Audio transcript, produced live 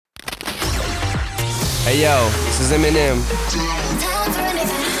Hey yo, this is Eminem.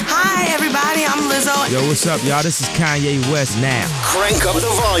 Hi everybody, I'm Lizzo. Yo, what's up, y'all? This is Kanye West now. Crank up the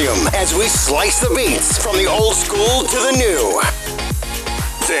volume as we slice the beats from the old school to the new.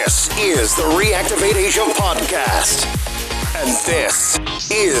 This is the Reactivate Asia podcast. And this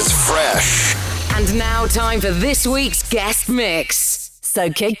is Fresh. And now time for this week's guest mix. So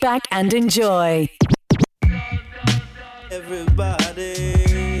kick back and enjoy. Everybody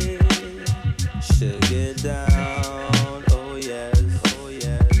should get down. Oh yes, oh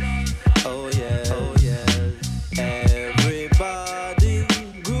yes, oh yes, oh yes. Everybody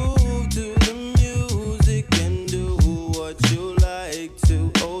groove to the music and do what you like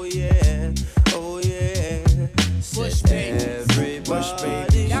to. Oh yeah, oh yeah. Push baby,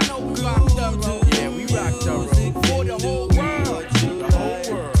 Everybody, y'all know we rock thorough. Yeah, we rock thorough for the whole world. The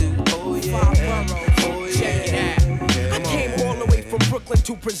whole world. 5 boroughs. Check it out. I came all the way from Brooklyn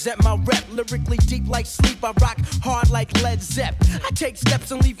to present my rep. Lyrically deep like sleep, I rock hard like Led Zepp. I take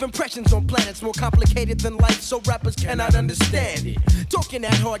steps and leave impressions on planets more complicated than life, so rappers cannot understand it. Talking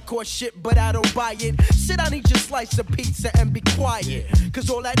that hardcore shit, but I don't buy it. Sit down, eat your slice of pizza and be quiet, cause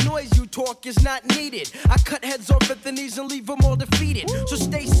all that noise you talk is not needed. I cut heads off at the knees and leave them all defeated. So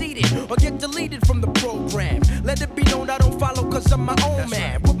stay seated or get deleted from the program. Let it be known I don't follow cause I'm my own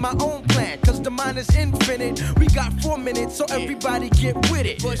man. With my own plan, cause the mind is infinite. We got 4 minutes, so everybody get with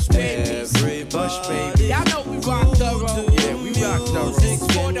it. Push baby, push baby. Y'all know we rock thorough. Yeah, we rock thorough.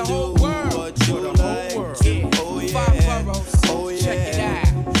 For the whole world. For the whole world. Yeah. 5 boroughs. Check it out.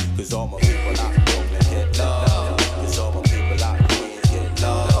 Cause all my people out in Brooklyn get love. Cause all my people out in Queens get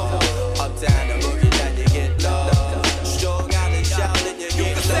love. Uptown the boogie down you get love. Strong Island shouting you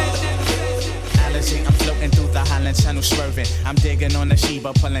get love. I'm floating through the Highland Channel swerving. I'm digging on the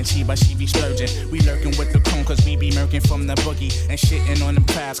Sheba, pulling Sheba, she be splurging. We lurking with the cone cause we be murking from the boogie. And shitting on them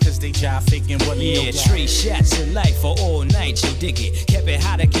crowds cause they jive faking Willie. Yeah, 3 shots of life for all night, you dig it. Kept it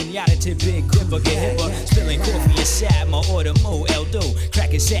hotter, Kenyatta to Big Gripper, get hipper. Spilling coffee inside my order, Mo Eldo.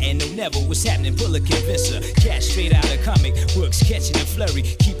 Cracking satin, no never, what's happening, pull a convincer. Cash straight out of comic books, catching a flurry.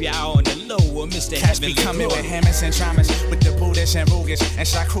 Keep your eye on the low, or Mr. Cash be coming with hammers and dramas, with the Buddhists and Rugas, and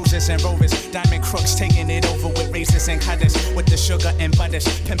shot cruisers and rovers. Diamond crooks taking it over with razors and cutters, with the sugar and butters,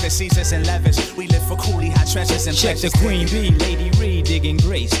 pimpin' Caesars and levers. We live for coolie, hot treasures and check pleasures. The Queen Bee, Lady Reed, digging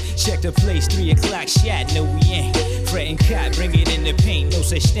grace. Check the place, 3 o'clock shot, no we ain't. Fretting cot, bring it in the paint, no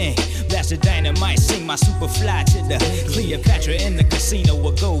such thing. Blast the dynamite, sing my super fly to the Cleopatra in the casino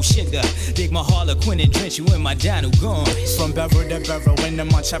with gold sugar. Dig my Harlequin and drench you in my Dino gone. From barrel to barrel, in the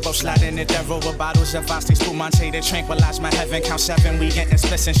Montero, sliding the devil with bottles of Asti, Spumante to tranquilize my heaven. Count 7, we getting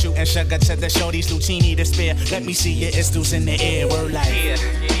splits and shooting sugar to the shorties, Lucini to spare. Let me see your istos in the air, we're like, yeah,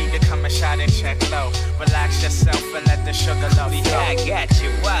 you need to come and shot and check low. Relax yourself and let the sugar love flow. I got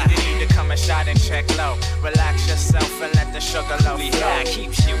you, why? You need to come and shot and check low. Relax yourself and let the sugar love flow. I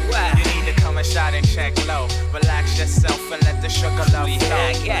keeps you, why? You need to come and shot and check low. Relax yourself and let the sugar love flow.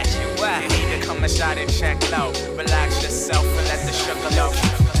 I got you, why? You need to come and shot and check low. Relax yourself and let the sugar love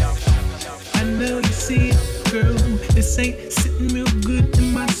flow. I know you see it, girl. This ain't sitting real good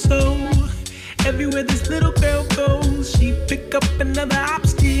in my soul. Everywhere this little girl goes, she pick up another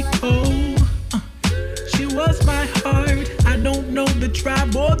obstacle. She was my heart. I don't know the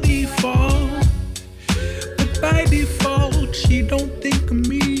tribe or the fall, but by default, she don't think of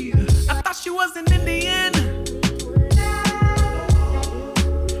me. I thought she was an Indian.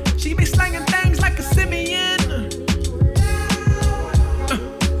 She be slanging things like a Simeon.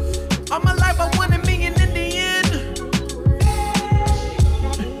 All my life I wanted me an Indian.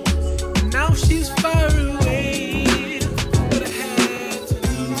 Now she's far away, but I had to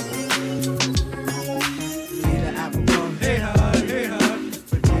need an apple bum. Hey hard,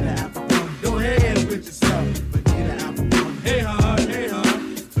 but need an apple bum. Go ahead with yourself, but need an apple bum. Hey hard,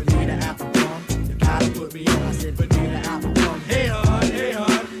 but need an apple bum. You gotta put me on. I said, but need an apple bum. Hey hard,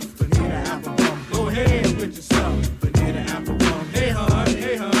 but need an apple bum. Go ahead with yourself, but need an apple bum. Hey hard.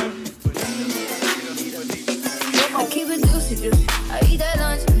 I keep it juicy. I eat that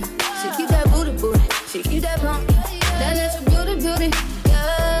lunch. She keep that booty. She keep that pump. That natural beauty.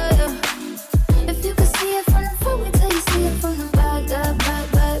 Yeah. If you could see it from the front, wait till you see it from the back.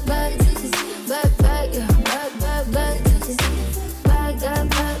 Back. Back, yeah. Back.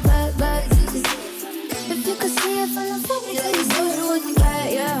 Back. If you could see it from the front, wait till you see it from the back,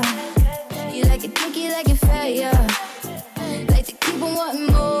 yeah. You like it thick, you like it fat, yeah. Like to keep on wanting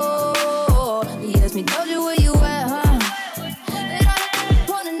more. You ask me, told you where you at, huh? And I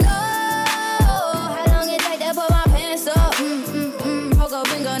wanna know how long it take to put my pants up. Poke up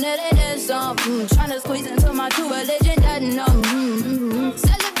and go net and then some. Tryna squeeze into my true religion, that no.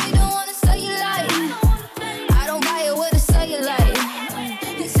 Celebrate, don't wanna say you like.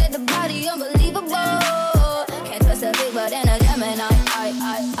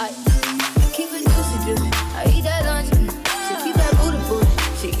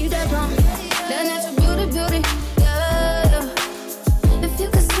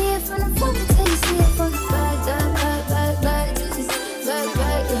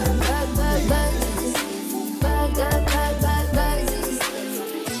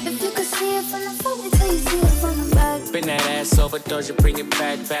 Bring that ass over, Doja, bring it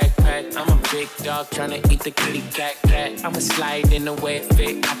back. I'm a big dog tryna eat the kitty cat. I'ma slide in the way it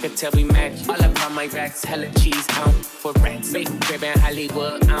fit. I could tell we match. All up on my racks, hella cheese, for rats. Big crib in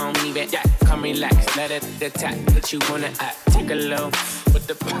Hollywood, I don't even come relax, let it attack. What you wanna act? Take a low, with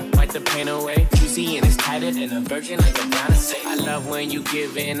the wipe the pain away. Juicy and it's tighter than a virgin, like a Beyonce. I love when you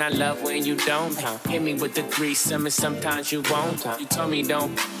give in, I love when you don't. Hit me with the threesome and sometimes you won't. You told me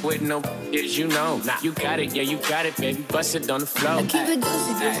don't with no is you know. You got it, yeah, you got it, baby. Bust it on the floor. I keep it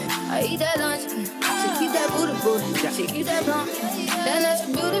juicy, I eat that lunch. She keep that booty. She keep that bump. That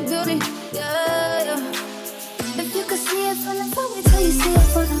natural beauty. Yeah. If you could see it from the front, wait till you see it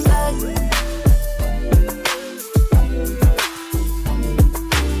from the back.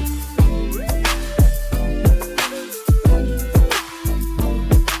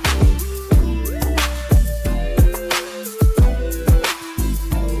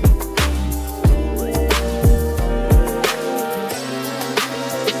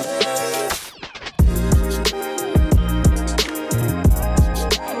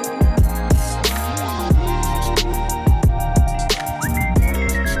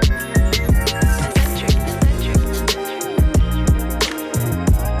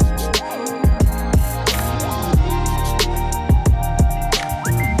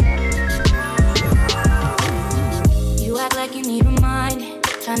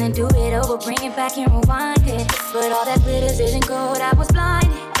 Back and rewind it, but all that glitters isn't gold. I was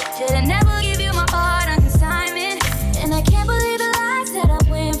blinded. Should've never give you my heart on consignment. And I can't believe the lies that I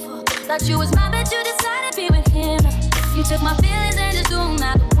went for. Thought you was mine, but you decided to be with him. You took my feelings and just threw them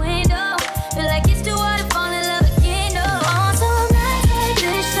out the window. Feel like it's too hard to fall in love again. No, on some nights like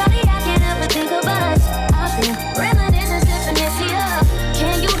this, shawty, I can't help but think about us. I've been reminiscing, symphony up.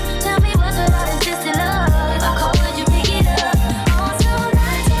 Can you tell me what's the hardest distant love? If I call, would you pick it up? On some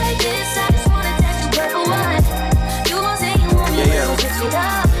nights like this, I just wanna text you purple one. You gon' say you want me, but switch it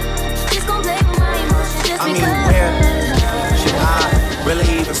up. Just gon' play with my emotions just because. Where should I really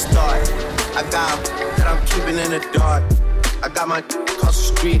even start? I got that I'm keeping in the dark. I got my across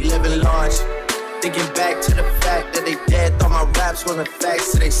the street living large. Thinking back to the fact that they dead, thought my raps wasn't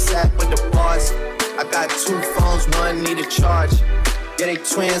facts, so they sat with the bars. I got 2 phones, one need a charge. Yeah, they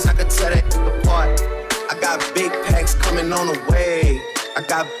twins, I could tell they apart. I got big packs coming on the way. I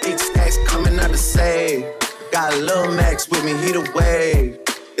got big stacks coming out to save. Got Lil Max with me, he the wave.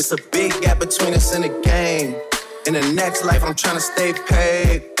 It's a big gap between us in the game. In the next life, I'm tryna stay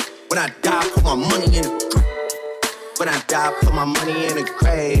paid. When I die, put my money in the grave. When I die, put my money in the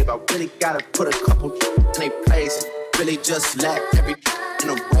grave. I really gotta put a couple in their place. Really just lack everything in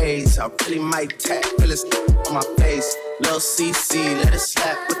a ways. I really might tap realist on my face. Lil CC, let it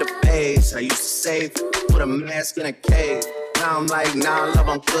slap with the bass. I used to save with a mask in a cave. Now I'm like, nah, love,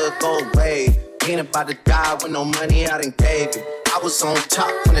 I'm good, go away. Ain't about to die with no money I done gave you. I was on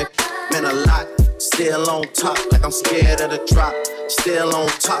top when it meant a lot. Still on top, like I'm scared of the drop. Still on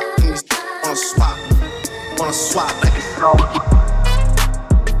top, and these wanna swap like it's slow.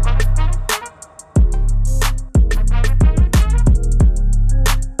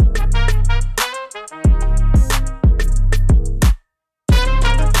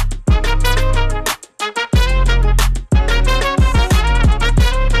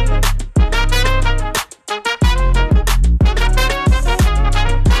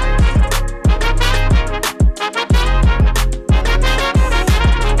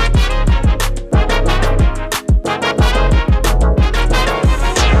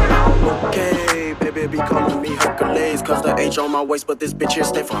 On my waist, but this bitch here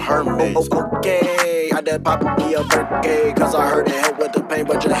stay for Hermes. Okay, I did pop me a birthday, cause I heard it help with the pain,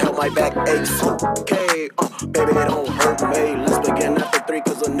 but just help my back aches. Okay, baby, it don't hurt me. Let's begin after 3,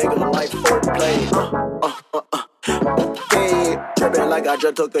 cause a nigga like foreplay. Okay, trippin' like I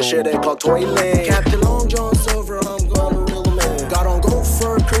just took a shit at Clock Toilet. Captain Long John Silver, I'm gonna real man. Got on gold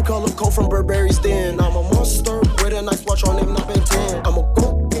fur, cream color coat from Burberry's Den. I'm a monster with a nice watch on him, not been 10. I'm a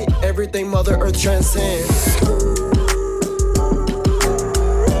go get everything Mother Earth transcends.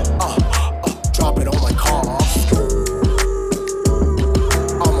 Drop it on my car.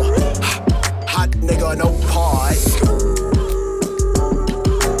 I'm a hot nigga, no pie.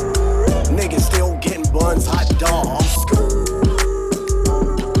 Niggas still getting buns, hot dogs.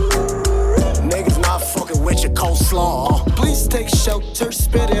 Niggas not fucking with your coleslaw. Please take shelter,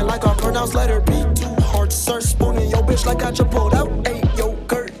 spit it like our pronounced letter B. Too hard, sir. Spooning your bitch like I just pulled out 8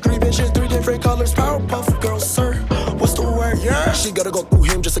 yogurt. 3 bitches, 3 different colors. Powerpuff girls, sir. What's the word? Yeah. She gotta go through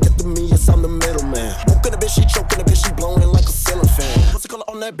him just to get to me. Yes, I'm the middleman. Smoking a bitch, she choking a bitch, she blowing like a ceiling fan. What's the color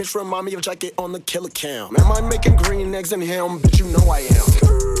on that bitch? Remind me of jacket on the killer cam. Am I making green eggs in him? Bitch, you know I am.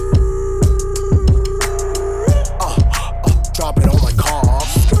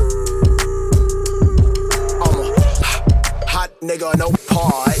 nigga, no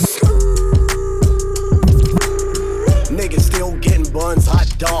part. Niggas still getting buns, hot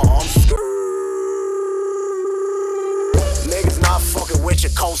dogs. Niggas not fucking with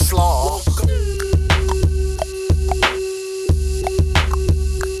your coleslaw.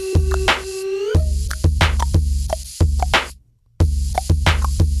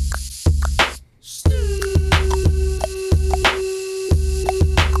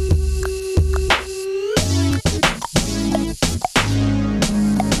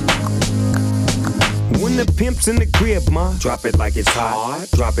 Pimps in the crib, ma. Drop it like it's hot.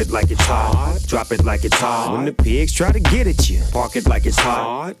 Drop it like it's hot. Drop it like it's hot. When the pigs try to get at you, park it like it's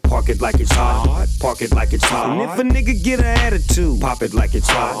hot. Park it like it's hot. Park it like it's hot. And if a nigga get an attitude, pop it like it's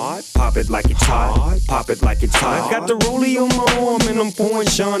hot. Pop it like it's hot. Pop it like it's hot. I got the rollie on my arm and I'm pouring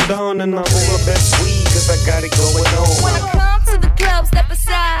Sean down and I'm all up that sweet cause I got it going on. When I come to the club, step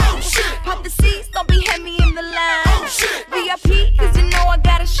aside. Pop the seats, don't be heavy in the line. VIP, cause you know I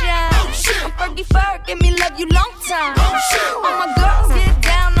gotta shine. I'm Fergie Ferg, give me love you long time. All my girls get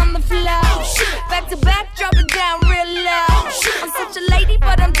down on the floor. Back to back, drop it down real low. I'm such a lady,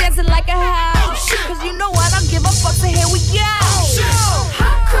 but I'm dancing like a house. Cause you know I don't give a fuck, so here we go.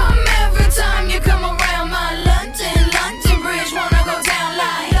 How come every time you come around my London Bridge, wanna go down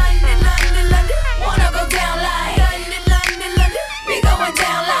like London, wanna go down like London, we going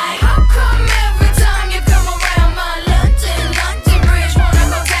down like. How come every time you come around my London Bridge, wanna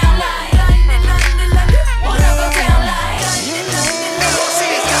go down like London, wanna go down like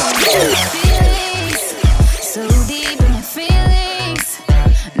Feelings, so deep in your feelings.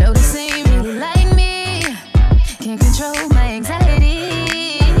 No, this ain't really like me. Can't control my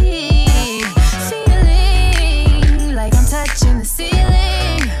anxiety. Feeling like I'm touching the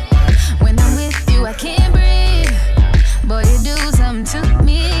ceiling. When I'm with you, I can't breathe. Boy, you do something to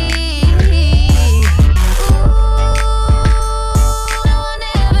me. I'll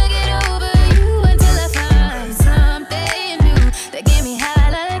never get over you until I find something new that get me high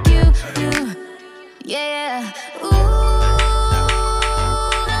like you do. Yeah. I'll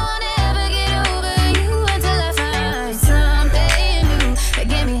never get over you until I find something new that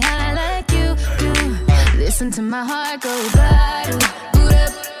get me high like you do. Listen to my heart go bottle, boot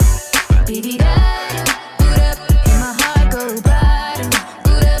up, beat it up, boot up. And my heart go bottle,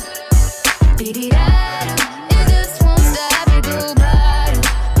 boot up, beat it up. It just won't stop, it go bottle,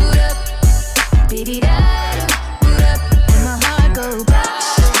 boot up, beat it up, boot up. And my heart go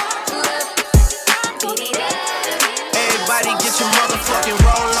bottle, boot up, beat it up. Everybody get your motherfucking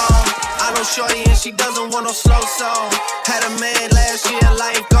roll on. I know shorty and she doesn't want no slow song. Had a man last year,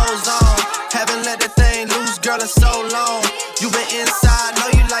 life goes on. Haven't let that thing loose, girl, in so long. You been inside, know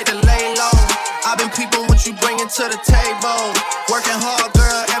you like to lay low. I've been peeping what you bringing to the table. Working hard,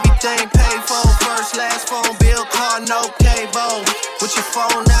 girl, everything paid for. First, last phone bill, car, no cable. With your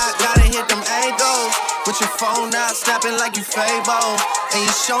phone out, gotta hit them angles. With your phone out, snapping like you Fable. And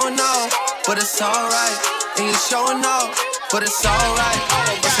you showing off, but it's alright. And you showing off, but it's alright.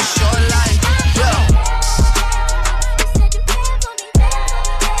 It's a short life, yeah.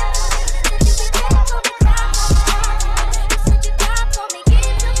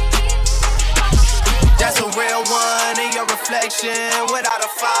 That's a real one in your reflection. Without a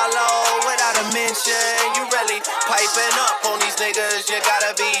follow, without a mention. You really piping up on these niggas. You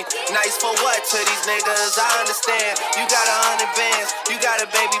gotta be nice for what to these niggas? I understand. You got 100 bands, you got a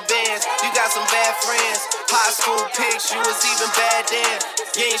baby Benz, you got some bad friends. High school pics, you was even bad then.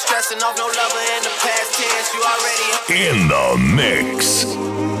 You ain't stressing off no lover in the past tense. You already in the mix.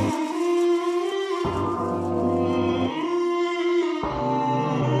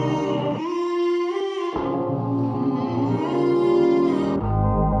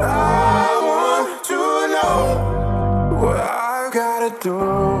 Do.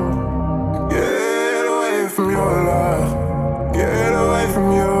 Get away from your love, get away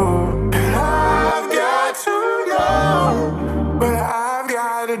from you. And I've got to know what I've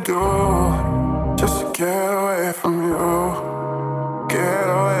got to do just to get away from you, get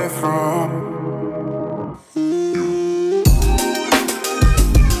away from.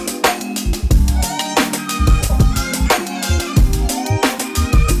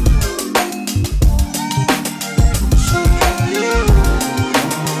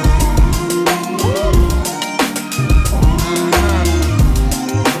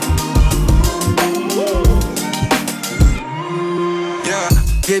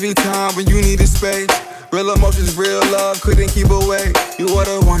 Gave you time when you needed space. Real emotions, real love, couldn't keep away. You are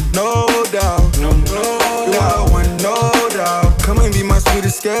the one, no doubt. You are the one, no doubt. Come and be my sweet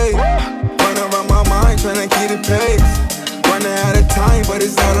escape. Run around my mind, trying to keep the pace. Running out of time, but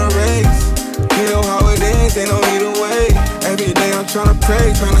it's not a race. You know how it is, ain't no need to wait. Every day I'm tryna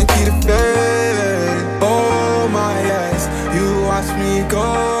pray, tryna keep the faith. Oh my yes, you watch me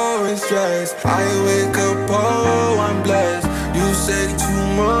go and stress. I wake up, oh I'm blessed. You say too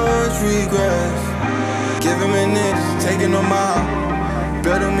much regrets. Giving minutes, taking them out.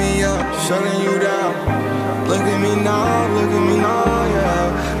 Building me up, shutting you down. Look at me now,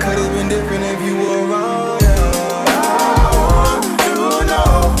 yeah. Could've been different if you were around, yeah. I want you to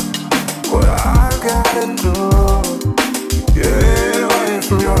know what I gotta do. Get away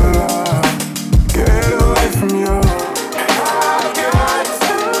from your love. Get away from you. I got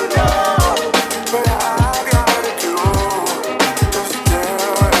to know what I gotta do. Just get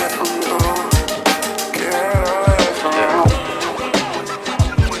away from you. Get away from you.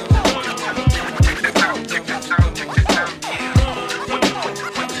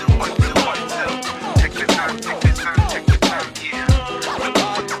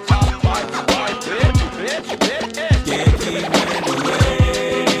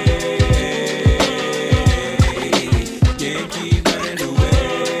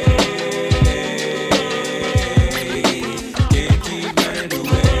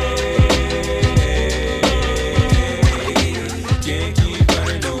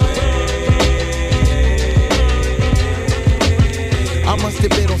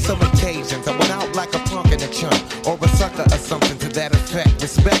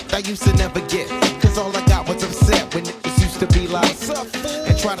 Respect I used to never get, cause all I got was upset when it used to be like,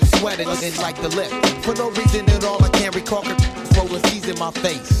 and try to sweat it and like the lip. For no reason at all, I can't recall roller C's in my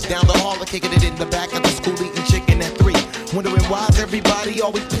face. Down the hall, kicking it in the back of the school, eating chicken at 3. Wondering why's everybody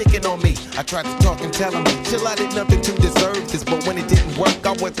always picking on me. I tried to talk and tell them, chill, I did nothing to deserve this. But when it didn't work,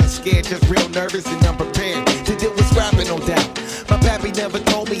 I wasn't scared, just real nervous and unprepared to deal with scrapping, no doubt. My pappy never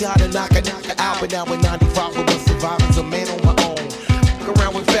told me how to knock a out, but now in 95 I was surviving as a man on my own.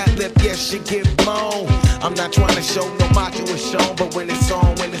 Around with fat lip, yes, she get blown. I'm not trying to show no macho is shown, but when it's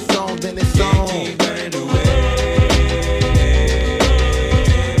on, then it's on. Keep running away.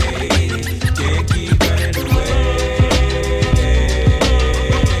 Can't keep running away.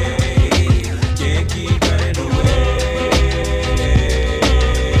 Can't keep running away.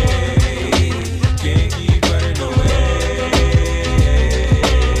 Can't keep running away.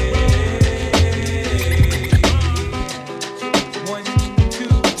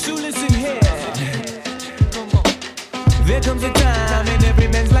 There comes a time in every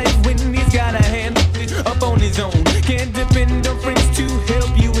man's life when he's got a hand up on his own. Can't depend on friends to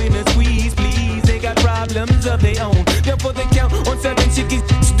help you in a squeeze, please. They got problems of their own. Therefore they count on 7 chickies.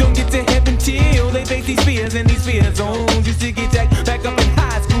 Don't get to heaven till they face these fears and these fear zones. Used to get jacked back up in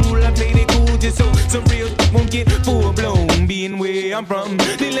high school. I played it cool just so some real won't get full blown. Being where I'm from,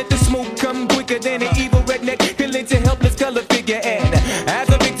 they let the smoke come quicker than an evil redneck can let a helpless color figure. And as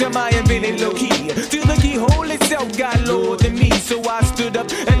a victim I am feeling low key till the keyhole itself got lower than me. So I stood up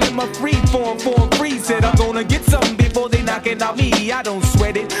and let my free form free. Said I'm gonna get something before they knock it out me. I don't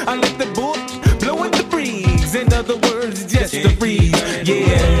sweat it, I let the book blow in the breeze. In other words, just a breeze,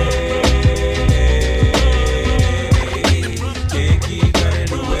 yeah.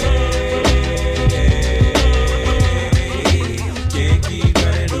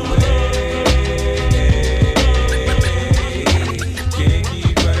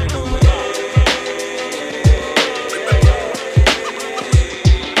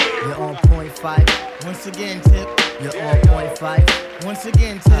 Once again, Tip, you're on point 5. Once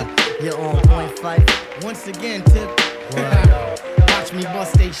again, Tip, you're on point 5. Once again, Tip, watch me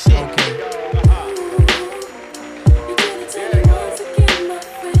bust they shit. Okay.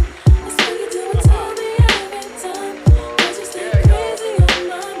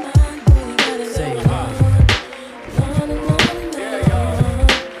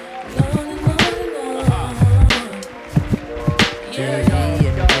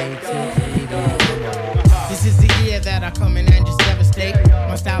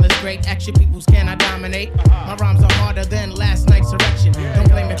 Action peoples can I dominate? My rhymes are harder than last night's erection. Don't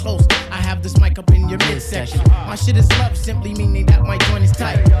blame it close, I have this mic up in your midsection. My shit is love, simply meaning that my joint is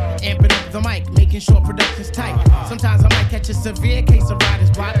tight. Amping up the mic, making sure production's tight. Sometimes I might catch a severe case of writer's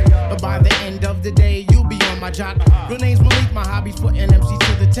block, but by the end of the day, you'll be on my jock. Real name's Malik, my hobby's putting MCs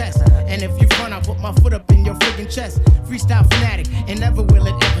to the test. And if you front, I'll put my foot up in your friggin' chest. Freestyle fanatic, and never will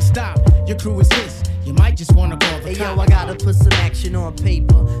it ever stop. Your crew is his, you might just wanna call the cop. Yo, I gotta put some action on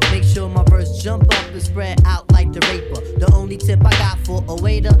paper. Make sure my verse jump up and spread out like the raper. The only tip I got for a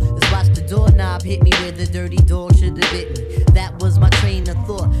waiter is watch the doorknob hit me where the dirty dog should have bit me. That was my train of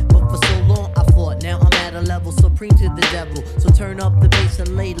thought, but for so long I fought. Now I'm at a level supreme to the devil. So turn up the bass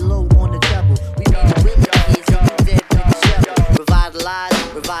and lay low on the treble. We made a willing kids, you dead with the shovel. Revitalize,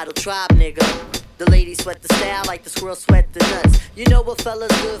 revital tribe, nigga. The ladies sweat the style like the squirrel sweat the nuts. You know what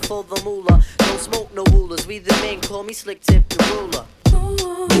fella's good for the moolah. Don't smoke no rulers. We the men, call me Slick Tip the ruler.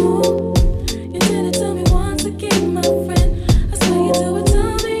 Ooh, you did it to me once again, my friend. I swear you do it to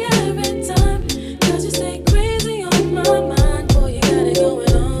me every time. 'Cause you stay crazy on my mind. Boy, you got it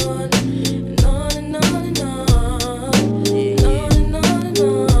going on and on and on and on. Yeah. On and on and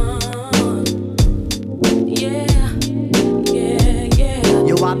on. Yeah, yeah, yeah.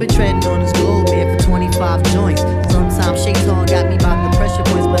 Yo, I've been treading on this globe, man, for 25 joints. Sometimes Shaitan got me by the pressure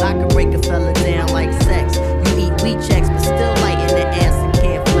points, but I can break a fella down like sex. You eat wheat checks, but still light in the ass and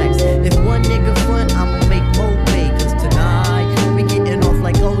can't flex. If one nigga front, I'ma make more pay. 'Cause tonight, we getting off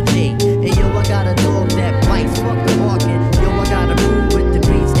like OJ. And yo, I got a dog that bites, fuck the market. Yo, I got a crew with the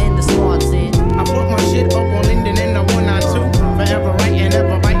beats and the smarts in. I put my shit up on Linden in the 192. Forever writing,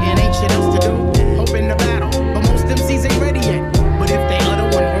 ever writing, ain't shit else to do. Hoping to battle, but most MCs ain't ready yet. But if they utter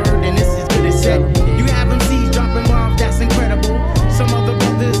one word, then this is good as said. You have MCs dropping bombs, that's incredible. Some other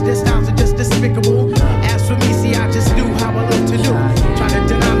brothers, their styles are just despicable. As for me, see, I just do how I love to do. Try to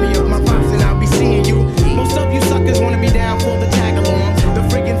deny me of my props and I'll be seeing you. Most of you suckers wanna be down for the tag along. The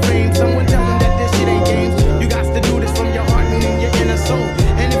friggin' fame, someone tell them that this shit ain't games. You got to do this from your heart, meaning your inner soul.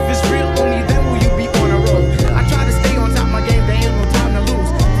 And if it's real, only then will you be on a roll. I try to stay on top of my game, there ain't no time to lose.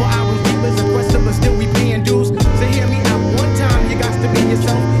 For hours deep is a question, but still we paying dues. So hear me out one time, you got to be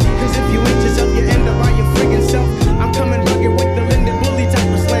yourself. 'Cause if you ain't yourself, you end up by your friggin' self. I'm coming rugged with the Linden Bully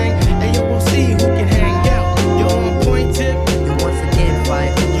type of slang. And yo, we'll see who can hang. Yeah, you're on point tip. You once again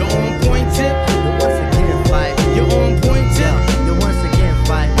fight. You're on point tip. You once again fight. You're on point tip. You once again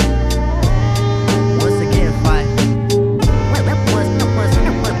fight. Once again fight.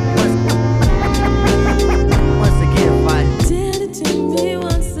 Once again fight. Did it to me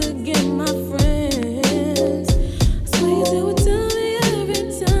once again, my friends. I swear you do it to me every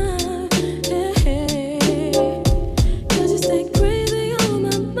time. Hey, 'cause you stay crazy on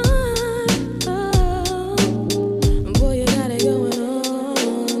my mind. Oh, boy, you got it going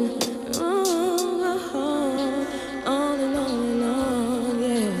on and on,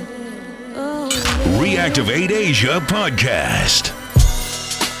 yeah. Oh, yeah. Reactivate Asia podcast.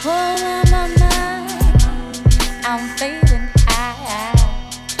 Oh, my mind, I'm feeling high.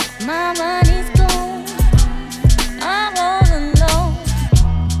 My money's gone. I'm all alone.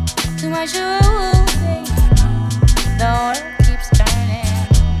 Too much shooting. The world keeps turning.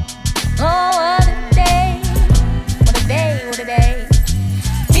 Oh, what a day. What a day, what a day.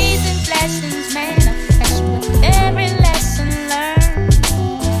 Peace and blessings manifest with every lesson learned.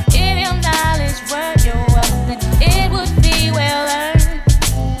 If your knowledge were your wealth, then it would be well earned.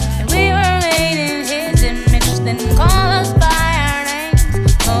 And we were made in His image, then call us by our names.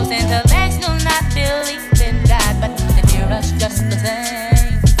 Most intellects do not believe in God, but they fear us just the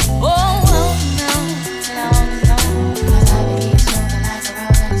same. Oh, oh no, no, no.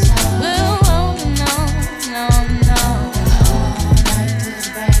 Oh, oh, no, no, no.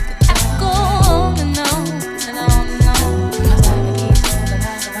 I go on and on and on and on.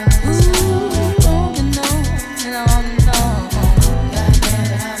 Ooh, on and on and on and on.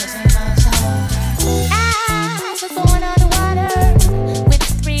 I was born underwater with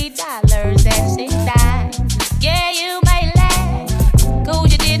 $3 and 6 dimes. Yeah, you may laugh,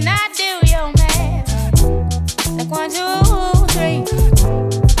 'cause you did not do your math. Like 1, 2, 3,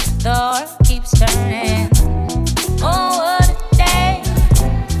 the world keeps turning. Oh, what a day,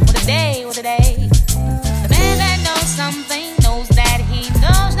 what a day, what a day. The man that knows something knows that he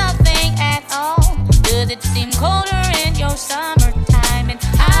knows nothing at all. Does it seem colder in your summertime and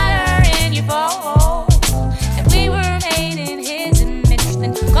hotter in your fall? And we were made in His image,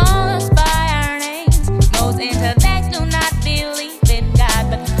 then call us by our names. Most intellects do not believe in God,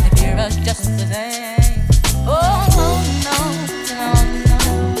 but they fear us just the same. Oh, oh no, no, no.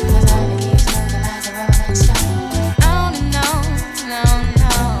 On and on, no,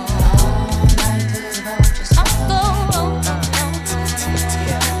 no. I'll go on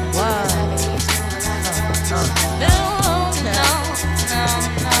and on.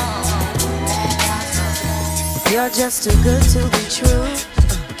 You're just too good to be true.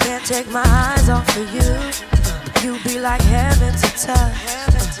 Can't take my eyes off of you. You be like heaven to touch.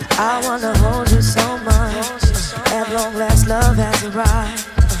 I wanna hold you so much. At long last, love has arrived,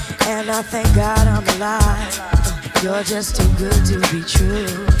 and I thank God I'm alive. You're just too good to be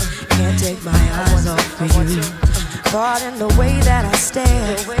true. Can't take my eyes off of you. Caught in the way that I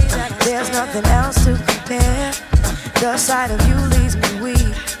stare. There's nothing else to compare. The sight of you leaves me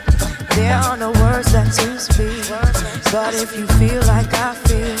weak. There are no words left to speak. But if you feel like I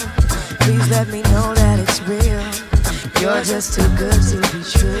feel, please let me know that it's real. You're You're just too good to be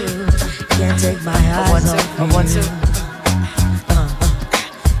true. Can't take my eyes off you.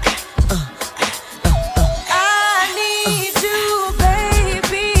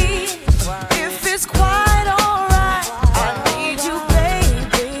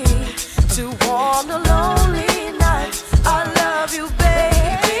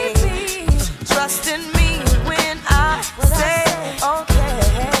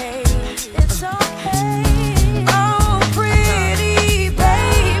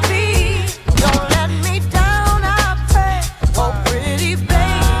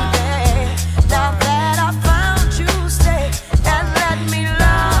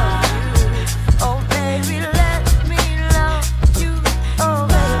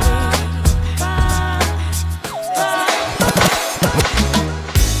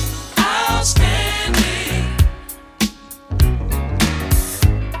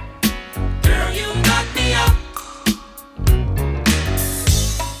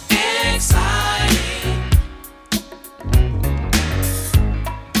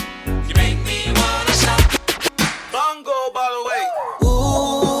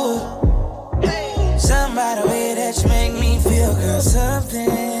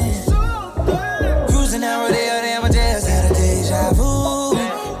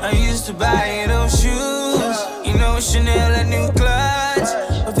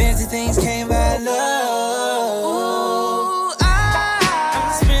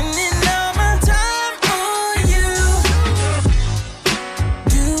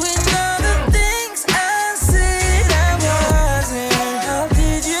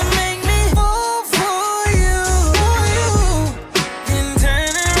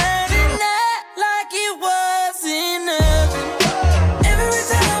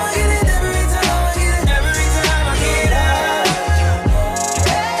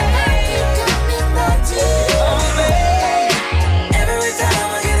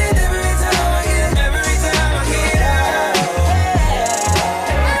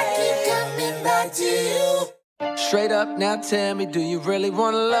 Now tell me, do you really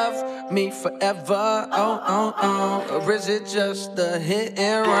wanna love me forever? Or is it just a hit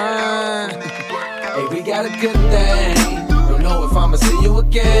and run? Hey, we got a good thing. Don't know if I'ma see you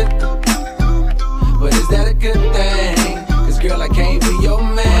again, but is that a good thing? Cause girl, I can't be your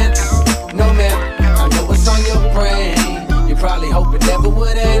man. No man, I know what's on your brain. You probably hope it never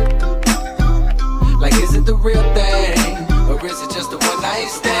would end. Like, is it the real thing? Or is it just a one night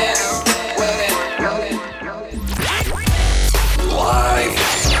stand? Well then, live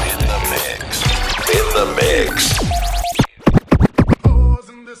in the mix. In the mix. Whores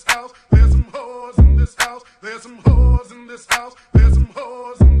in this house. There's some whores in this house. There's some whores in this house. There's some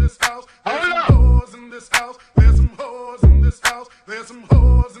whores in this house. There's some whores in this house. There's some whores in this house. There's some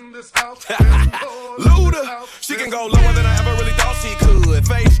whores in this house. Luda, she can go lower than I ever really thought she could.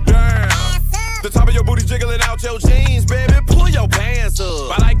 Face down. The top of your booty jiggling out your jeans, baby. Pull your pants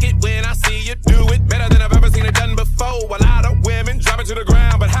up. I like it when I see you do it better than I've ever seen it done before. A lot of women drop it to the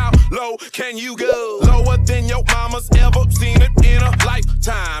ground, but how low can you go? Lower than your mama's ever seen it in a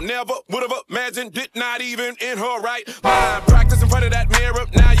lifetime. Never would have imagined it, not even in her right mind. Practice in front of that mirror,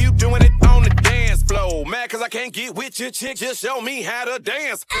 now you doing it on the dance floor. Mad cause I can't get with your chick, just show me how to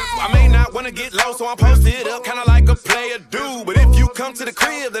dance. I may not wanna get low, so I'm posted up, kinda like a player do. But if you come to the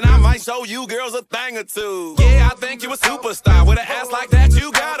crib, then I might show you girls a thing or two. Yeah, I think you a superstar. With an ass like that,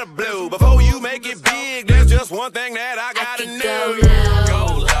 you gotta blow. Before you make it big, there's just one thing that I gotta know. Go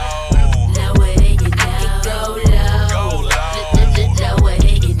low. Lower than you know. Go low. Go low. Lower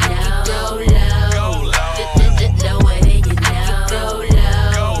than you know. Go low. Go low. Lower than you know. Go low.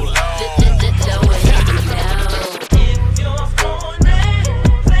 Go low. Lower than you know. If you're horny,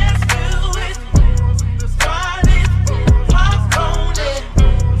 let's do it. Ride it, hop on it.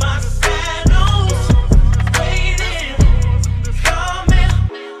 My saddle's waiting. Come and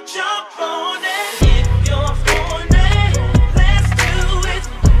jump on it. If you're horny, let's do it.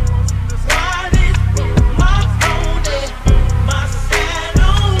 Ride it, hop on it. My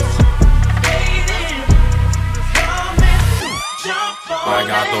saddle's waiting. Come and jump on it. I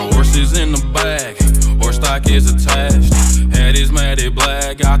got the horses in the back, horse stock is attached. Head is matted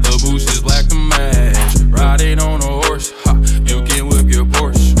black, got the bushes black to match. Riding on a horse, ha, you can whip your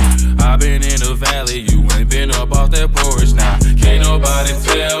Porsche. I been in the valley, you ain't been up off that porch. Now, can't nobody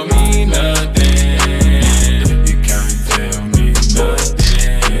tell me nothing. You can't tell me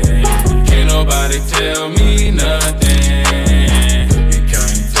nothing. Can't nobody tell me nothing. You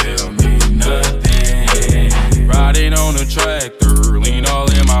can't tell me nothing. Riding on a tractor, lean all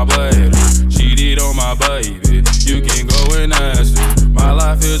in my bladder. Cheated on my baby, you can go and ask her. My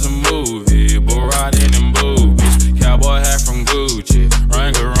life is a movie, bull riding in boobies. Cowboy hat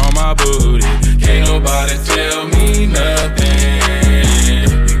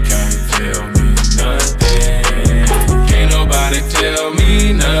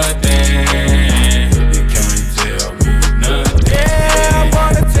nothing. You can't tell me nothing. Yeah, I'm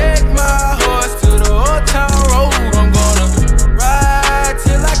gonna take my horse to the old town road. I'm gonna ride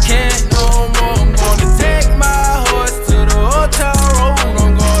till I can't no more. I'm gonna take my horse to the old town road.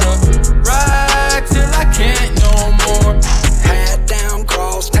 I'm gonna ride till I can't no more. Hat down,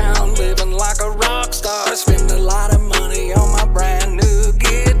 cross town, living like a rock star. Spend a lot of money on my brand new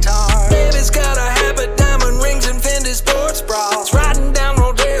guitar. Baby's got a habit, diamond rings and Fendi sports bras. Riding down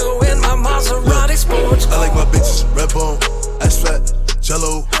Rodeo in my Maserati sports car. I like my bitches red bone, ass fat,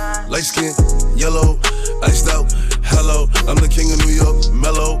 jello, light skin, yellow, iced out. Hello, I'm the king of New York,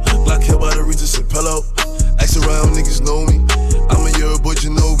 mellow. Black hair by the Regis and pillow. Ask around, niggas know me. I'm a year boy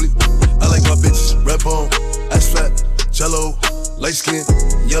Ginobili. I like my bitches red bone, ass fat, jello, light skin,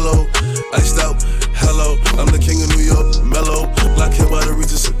 yellow, iced out. Hello, I'm the king of New York, mellow. Black hair by the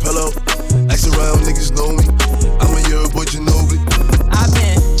Regis and pillow. Ask around, niggas know me. I'm a year boy Ginobili. I've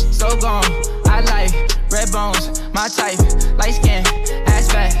been so gone, I like red bones, my type, light skin,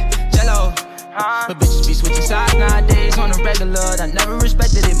 ass fat, jello. But bitches be switching sides nowadays on the regular. I never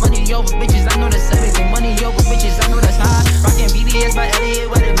respected it. Money over bitches, I know that's everything. Money over bitches, I know that's high. Rockin' BBS by Elliot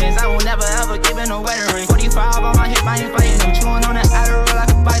Weathermans. I will never ever give in no wedding ring. 45 on my hip, I ain't fighting them. Chewing on that Adderall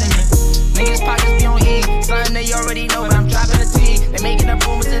like a vitamin. Niggas pockets be on E. Something they already know, but I'm dropping a T. They making up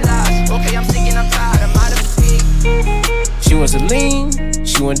rumors and lies. Okay, I'm sick and I'm tired. I'm out of fatigue. She wants a lean,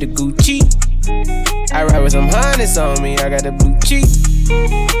 she want the Gucci. I ride with some harness on me, I got the blue cheek.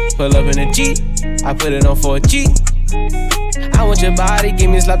 Pull up in a Jeep, I put it on for a G. I want your body, give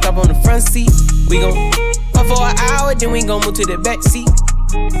me a laptop on the front seat. We gon' fuck for an hour, then we gon' move to the back seat.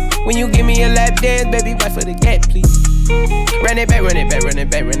 When you give me a lap dance, baby, wait for the gap, please. Run it back, run it back, run it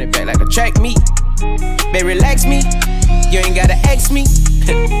back, run it back like a track meet. Baby, relax me, you ain't gotta ask me.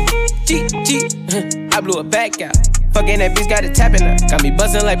 G, I blew it back out. Fucking that bitch got it tapping up. Got me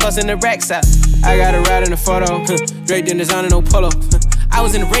buzzing like busting the racks out. I got a ride in the photo, draped in designer, no polo. I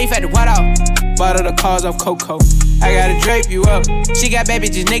was in the rave, had to white out. Bought all the cars off Coco. I gotta drape you up. She got bad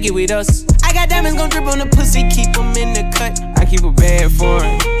bitches naked with us. I got diamonds gon' drip on the pussy, keep them in the cut. I keep a bad for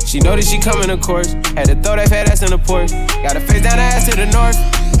her. She know that she coming, of course. Had to throw that fat ass in the porch. Got her face down her ass to the north.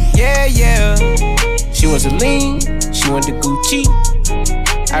 Yeah, yeah. She wants a lean, she want the Gucci.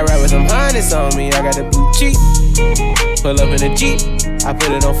 I ride with some harness on me, I got the blue cheek. Pull up in a Jeep, I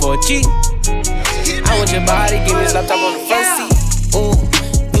put it on for a G. I want your body, give me a laptop on the front seat. Ooh,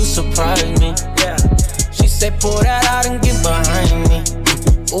 you surprise me. Yeah. She said, pull that out and get behind me.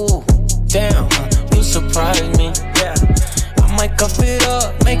 Ooh, damn, you surprise me. Yeah. I might cuff it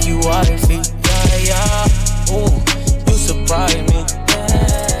up, make you wifey. Yeah, yeah. Ooh, you surprise me.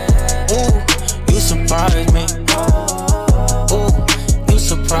 Yeah. Ooh, you surprise me. Ooh, you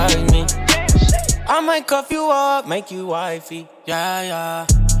surprise me. I might cuff you up, make you wifey. Yeah, yeah.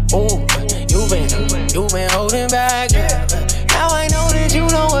 Ooh, you been holding back. Yeah. Now I know that you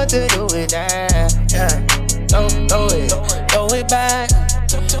know what to do with that. Yeah, throw it back.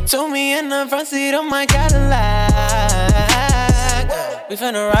 To me in the front seat of my Cadillac. We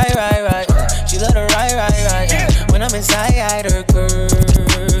finna ride. She let her ride. When I'm inside her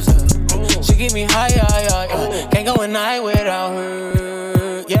curves, she give me high. Can't go a night without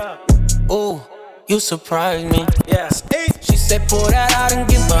her. Yeah. Ooh, you surprise me. Yeah. She said pull that out and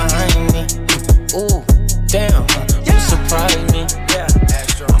get behind me. Ooh, damn. Surprise me, yeah.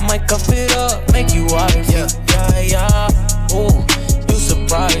 I might cuff it up, make you wifey. Yeah. Ooh, you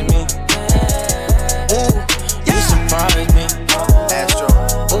surprise me. Ooh, you surprise me. Astro.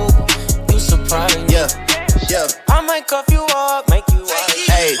 Ooh, you surprise me. Yeah. I might cuff you up, make you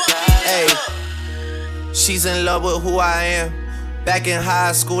wifey. Hey. She's in love with who I am. Back in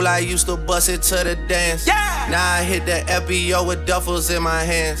high school, I used to bust it to the dance. Yeah. Now I hit the FBO with duffels in my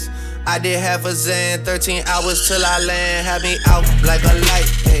hands. I did half a Zan, 13 hours till I land. Had me out like a light,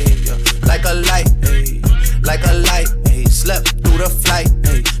 ayy, like a light, ayy, like a light, ayy. Slept through the flight,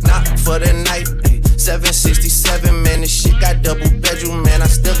 ayy, not for the night, ayy. 767, man, this shit got double bedroom, man. I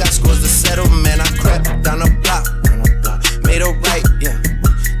still got scores to settle, man. I crept down the block, made a right, yeah.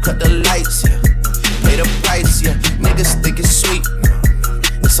 Cut the lights, yeah. Pay the price, yeah. Niggas think it's sweet,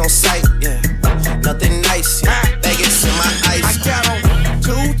 it's on sight, yeah. Nothing nice, yeah. Vegas in my ice. I got on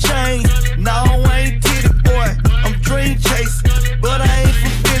 2 chains, no, I ain't get it, boy. I'm dream chasing, but I ain't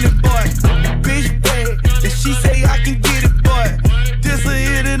fulfilling, boy. Bitch bad, and she say I can get it, boy. This a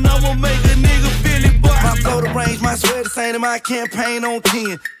hit and I'ma make a nigga feel it, boy. My blow the range, my sweater saying in my campaign on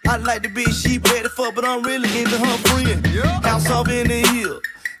 10. I like the bitch she ready for, but I'm really into her friend. House off in the hill.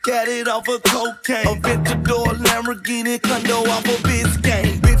 Got it off of cocaine. A Ventador, Lamborghini, condo off of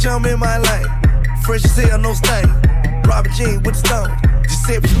Biscayne. Bitch, I'm in my lane. Fresh as hell, no stain. Robert Jean with the stone. Just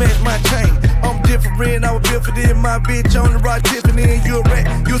except smash my chain. I'm different, I was built for this. My bitch on the rock, Tiffany, and you a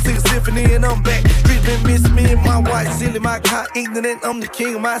rat. You sing a symphony, and I'm back. Street been missing me and my white silly. My car ignorant, I'm the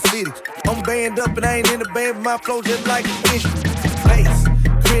king of my city. I'm banned up and I ain't in the band, but my flow just like a fish. Face,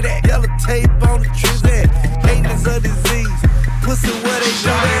 clear that yellow tape on the tree that. Hate is a disease. Pussy, where they do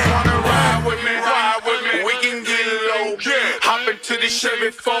that? Wanna ride with me, we can get low. Hop into the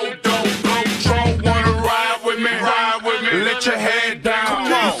Chevy 4-door, blow drone. Wanna ride with me, let your head down.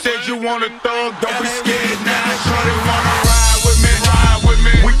 Come on. You said you want a thug, don't be scared now. Shorty wanna ride with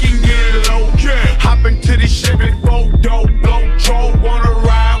me, we can get low. Hop into the Chevy 4-door, blow drone. Wanna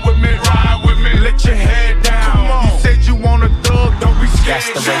ride with me, let your head down. Come on. You said you want a thug, don't be scared.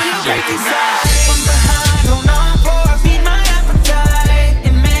 That's the way she like it. From behind on all fours, feed my appetite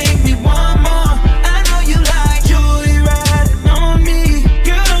and make me want more. I know you like Julie riding on me.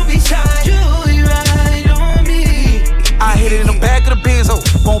 Girl, don't be shy, Julie riding on me. I hit it in the back of the Benzo.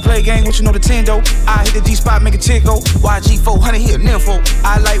 Won't play game with you know the Tendo. I hit the G-spot, make a chick go. YG 400 here, nympho.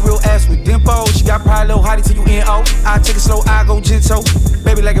 I like real ass with dimpo. She got pride, little hottie till you N.O. I take it slow, I go gentle.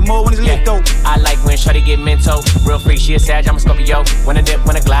 Baby like it more when it's lit though. I like when shorty get mental. Real freak, she a Sag, I'm a Scorpio. When I dip,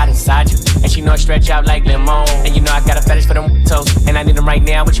 when I glide inside you. And she know I stretch out like limo. And you know I got a fetish for them toes. And I need them right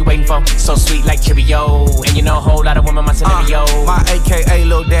now, what you waiting for? So sweet like Cheerio. And you know a whole lot of women, my scenario. My AKA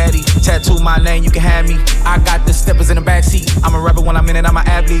Lil Daddy. Tattoo my name, you can have me. I got the steppers in the backseat. I'm a rapper when I'm in it, I'm an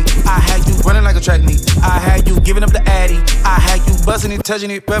athlete. I had you running like a track meet. I had you giving up the addy. I had you buzzing it,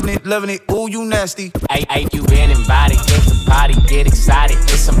 touching it, rubbing it, loving it. Ooh, you nasty. Ay, you in and body, get the party, get excited.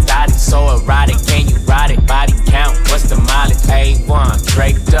 It's some thotty, so erotic. Can you ride it? Body count, what's the mileage? A1,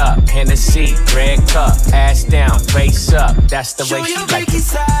 draped up, Hennessy, red cup, ass down, face up. That's the way she like it.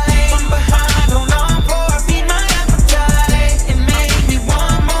 From behind on all fours, feed my appetite and make me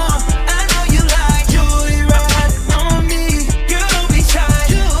want more. I know you like Julie riding on me. Girl, don't be shy,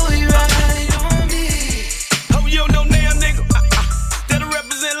 Julie riding on me. Oh, you no damn nigga that'll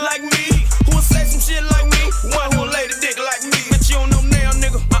represent like me. Who'll say some shit like me? One who'll lay the dick like me. But you don't know damn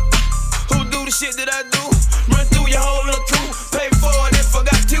nigga who'll do the shit that I do. Run through your whole little crew. Pay for it if I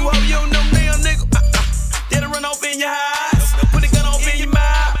got to. Oh, you don't know damn nigga that'll run off in your eyes. Put a gun off in your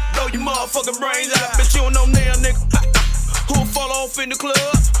mouth. Blow your motherfucking brains out. Bet you don't know damn nigga who'll fall off in the club.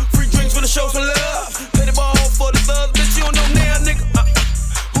 Free drinks for the show some love. Play the ball for the thugs. Bet you don't know damn nigga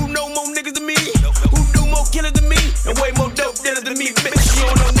who know more niggas than me. Who do more killers than me. And way more dope dealers than me. Bitch, you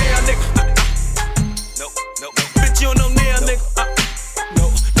don't know damn nigga. Bitch, you don't know damn nigga. No.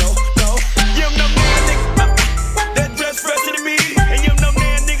 You don't know damn nigga. That dress fresher than me. And you don't know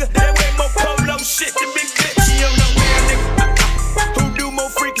damn nigga. That way more polo shit than me. Bitch, you don't know damn nigga who do more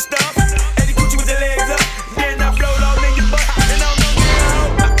freaky stuff. And he put you with their legs up. Then I float all in your butt. And I don't know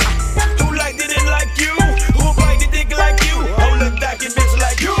damn who liked it and like you. Who bite the dick like you. Who look back and bitch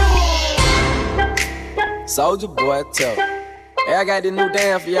like you. Soulja Boy, tell me. Hey, I got this new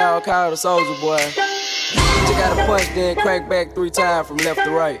dance for y'all called the Soulja Boy. You gotta punch, then crank back 3 times from left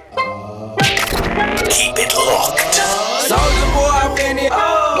to right. Keep it locked. Soulja Boy, I'm in it.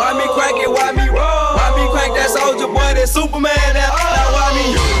 Why me crank it? Why me roll? Why me crank that Soulja Boy? That Superman? That now why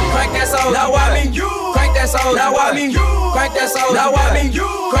me crank that Soulja? Now why me crank that Soulja? Now why me crank that Soulja? Now why me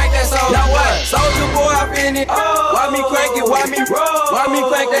crank that Soulja? Now what? Soulja Boy, I'm in it. Why me crank it? Why me roll? Why me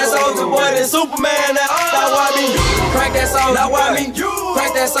crank that Soulja Boy? That Superman? That now why me crank that Soulja? Now why me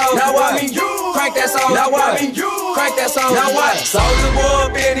crank that Soulja? Now why me crank that Soulja? Now why me crank that Soulja? Now what? Soulja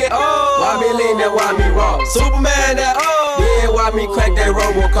Boy, up in it. Why me lean that? Why me rock? Superman? That yeah, why me crank that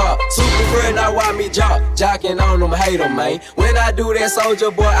RoboCop? Super friend, now why me jocking on them, hate them, man. When I do that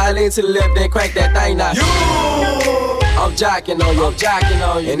Soulja Boy, I lean to the left, then crank that thing now. I'm jocking on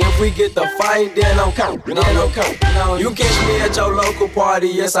you, And if we get the fight, then I'm counting, You catch me at your local party,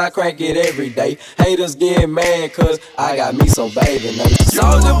 yes, I crank it every day. Haters getting mad, cause I got me some baby now.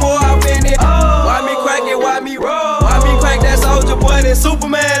 Soulja Boy, I'm in it. Why me crank it, why me roll? Why me crank that Soulja Boy, that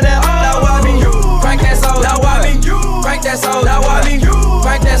Superman, that now why me crank that Soulja? Now why me crank that Soulja? Now why me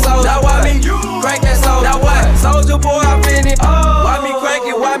crank that Soulja? Now why me crank that Soulja? Now what? Soulja Boy, I'm in it. Why me crank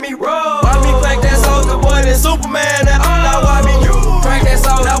it, why me roll? Why me crank that Soulja Boy, that Superman, that now why me crank that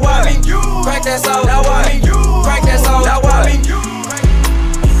Soulja? Now why me crank that Soulja? Now why me crank that Soulja? Now why me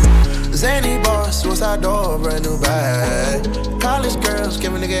Zany boss, suicide door, brand new bag. College girls,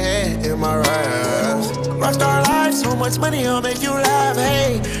 give a nigga head in my raps. Rockstar life, so much money, I'll make you laugh.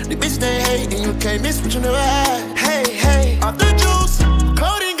 Hey, the bitch they hate, and you can't miss what you never had. Hey, off the juice,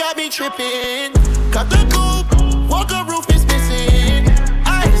 clothing got me tripping. Cut the coupe, walker roof is missing.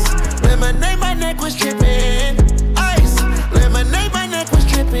 Ice, lemonade, my neck was tripping. Ice, lemonade, my neck was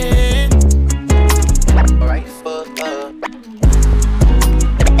tripping. Alright, fuck up.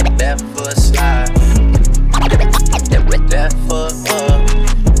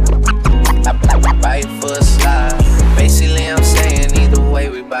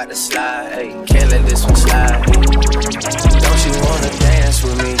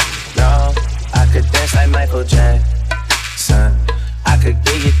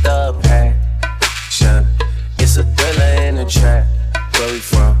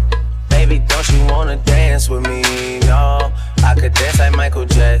 like Michael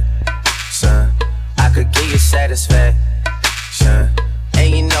Jackson. I could give you satisfaction.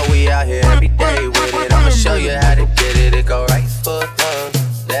 And you know we out here every day with it. I'ma show you how to get it. It go right foot up,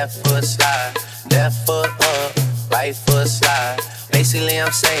 left foot slide, left foot up, right foot slide. Basically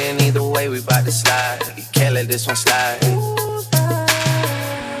I'm saying either way we bout to slide. You can't let this one slide.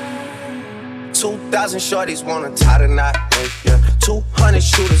 2,000 shorties wanna tie the knot, yeah. 200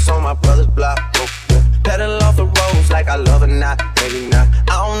 shooters on my brother's block, yeah. Pedal off the roads like I love or not, maybe not.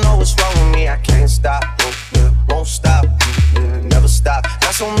 I don't know what's wrong with me, I can't stop, yeah. Won't stop, yeah. Never stop.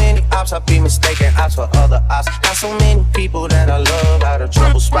 Got so many ops, I be mistaken ops for other ops. Got so many people that I love out of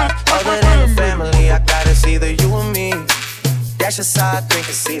trouble spot. Other than the family, I got it's either you or me. That's just how I think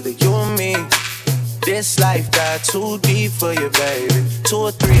it's either you or me. This life got too deep for you, baby. 2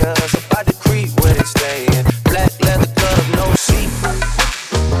 or 3 of us about to creep where they stayin'. Black leather glove, no seat.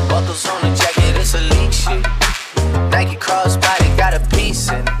 Buckles on the jacket, it's elite shit. Nike crossbody got a piece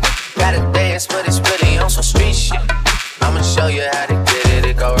in it. Gotta dance, but it's really on some street shit. I'ma show you how to get it.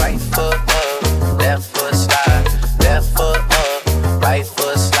 It go right foot up, left foot slide, left foot up, right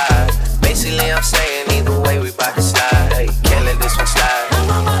foot slide. Basically, I'm saying either way we bout to slide. Hey, can't let this one slide.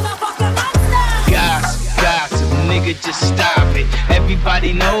 Nigga, just stop it.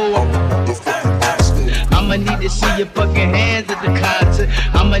 Everybody know I'ma need to see your fucking hands at the concert.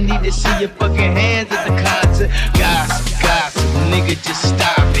 I'ma need to see your fucking hands at the concert. Gossip, nigga, just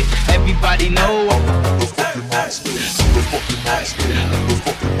stop it. Everybody know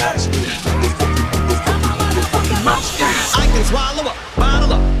I can swallow a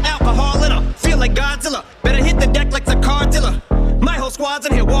bottle of alcohol in her. Feel like Godzilla. Better hit the deck like the car dealer. My whole squad's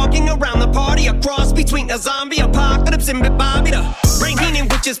in here walking around the party. A cross between a zombie apocalypse and Bobby the brain healing,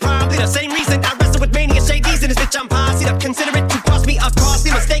 which is probably the same reason I wrestle with mania shadies in this bitch. I'm posse up. Consider it to cost me a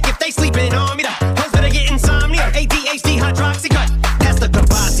costly mistake if they sleeping on me. The hoes better get insomnia. ADHD hydroxycut. That's the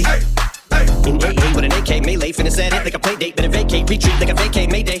Kabasi. In AA with an AK melee, finna set it like a play date. Better vacate, retreat like a vacay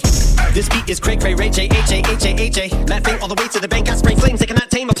Mayday. This beat is cray cray, Ray J, H-A. Laughing all the way to the bank. I spray flames, they cannot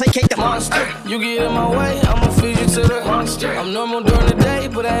tame or placate the monster. you get in my way, I'ma feed you to the monster. I'm normal during the day,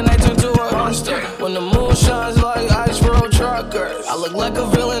 but at night turn to a monster. When the moon shines like ice road truckers, I look like a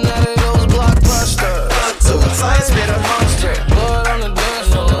villain out of those blockbusters. To the fire, spit a monster. Blood on the dance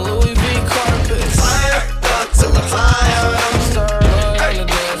floor, the Louis V carpet. Fire, to the fire.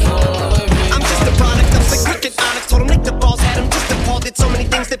 I'm just a product of the cricket onyx. Told him lick the balls, had him just appalled. Did so many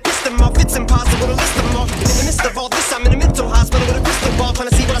things that pissed him off. It's impossible to list them all. And in the midst of all this, I'm in a mental hospital with a crystal ball, trying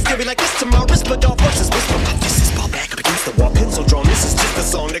to see what I still be like this tomorrow. Whisper dog versus whisper. This is ball back up against the wall, pencil drawn. This is just a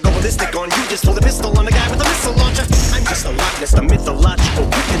song to go ballistic on. You just pull the pistol on the guy with a missile launcher. I'm just a Loch Ness, the mythological.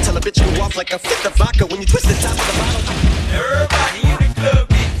 You can tell a bitch go off like a fifth of vodka when you twist the top of the bottle. Everybody in the club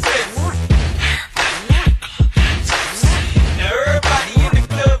get tipsy. Everybody in the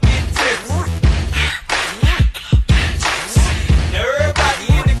club get tipsy. Everybody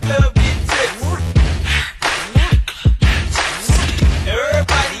in the club get tipsy.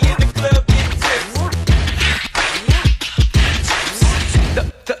 Everybody in the club get tipsy.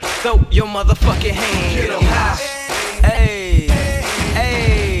 Throw your motherfucking hands. Get 'em high. Hey,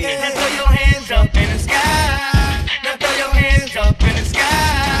 hey. Now throw your hands up in the sky. Now throw your hands up in the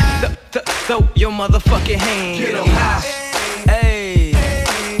sky. Throw your motherfucking hands. Get 'em high. Hey,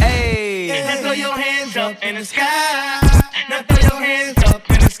 hey. Now throw your hands up in the sky. Now throw your hands up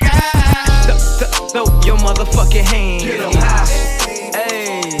in the sky. Throw your motherfucking hands. Get 'em high.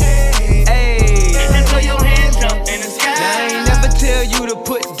 Hey, hey. Now throw your hands up in the sky. Now I ain't never tell you to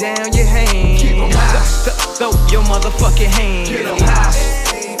put down your hands. Keep 'em high. Throw your motherfucking hands. Get 'em high.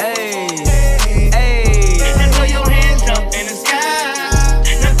 Hey, hey. Now throw your hands up in the sky.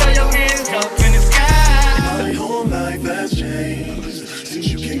 Now throw your hands up in the sky. My whole life has changed since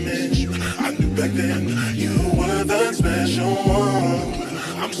you came in. I knew back then you were the special one.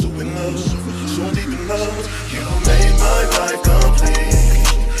 I'm so in love, so deep in love. You made my life complete.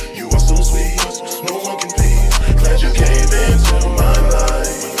 You are so sweet, no one can please. Glad you came into my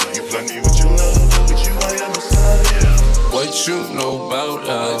life. You flood me with your love, with you I am a Messiah. What you know about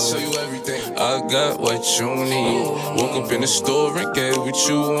love? I tell you everything. I got what you need. Woke up in the store and get what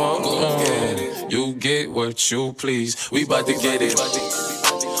you want. You get what you please. We bout to get it.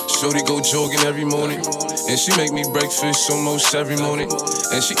 Shorty go jogging every morning, and she make me breakfast almost every morning.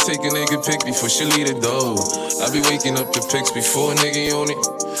 And she take a nigga pic before she leave the door. I be waking up the pics before a nigga on it.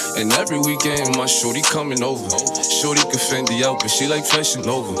 And every weekend my shorty coming over. Shorty can Fendi out, but she like Fashion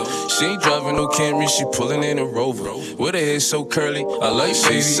Nova. She ain't driving no Camry, she pulling in a Rover. With her hair so curly, I like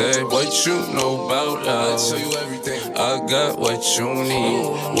she said, what you know about love? I tell you everything. I got what you need.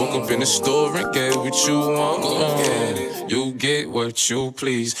 Woke up in the store and get what you want. You get what you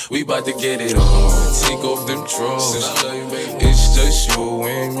please. We bout to get it on. Take off them drawers. It's just you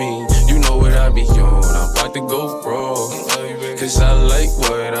and me. You know what I be on. I'm about to go raw. Cause I like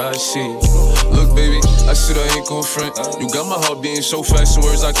what I see. Look, baby, I said I ain't gon' front. You got my heart beating so fast, some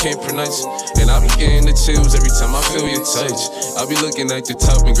words I can't pronounce. And I be getting the chills every time I feel your touch. I be looking at the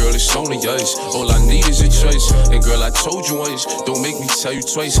top and girl, it's only ice. All I need is your choice. And girl, I told you once, don't make me tell you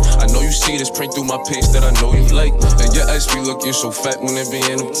twice. I know you see this print through my pants that I know you like. And your ass be looking so fat when it be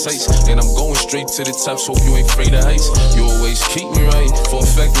in them tights. And I'm going straight to the top, so you ain't afraid of heights. You always keep me right, for a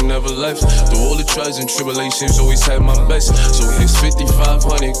fact you never left. Through all the trials and tribulations, always had my best. So here's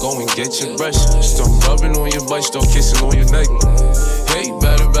 5,500, go and get your brush. Start rubbing on your butt, start kissing on your neck. Hate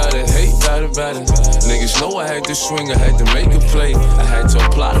better, hate better. Niggas know I had to swing, I had to make a play. I had to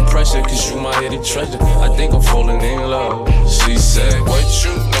apply the pressure, cause you my hidden treasure. I think I'm falling in love. She said, what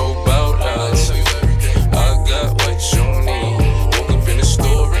you know about us? I got what you need. Woke up in the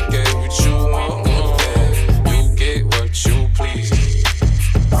store and get what you want. You get what you please.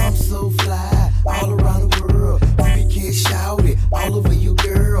 I'm so fly, all around the world. You can get shouted, all over you,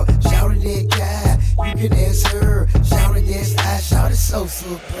 girl. Shouted that guy, you can ask her. Shouted that I, shouted so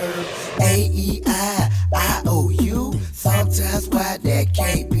superb. A-E-I-O-U. Sometimes why that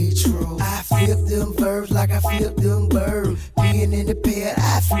can't be true. I flip them verbs like I flip them birds. Being in the bed,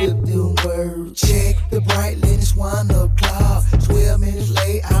 I flip them words. Check the bright latest 1 o'clock. 12 minutes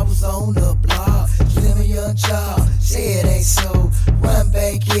late, I was on the block. Slim and young child, say it ain't so. Run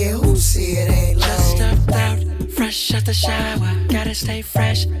back here, who said it ain't low? Just stepped out, fresh out the shower. Gotta stay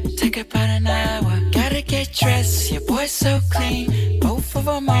fresh, take about an hour. Gotta get dressed, your boy's so clean. Both of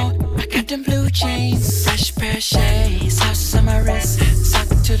them on, I got them blue jeans. Fresh pair of shades, house on my wrist. Sock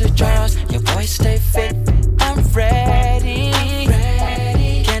to the drawers, your boy stay fit. I'm ready.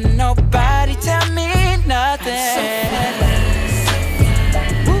 Can nobody tell me nothing?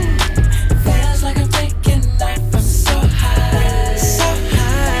 Feels like I'm taking off, I'm so high. So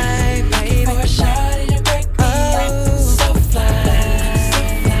high, baby. For a shawty to break me up, so fly.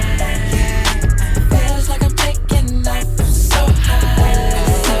 Feels like I'm taking off, I'm so high.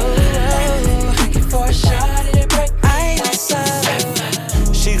 Looking for a shawty to break me up, so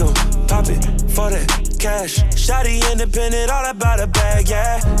She gon' pop it for that cash. Shawty independent, all about a bag,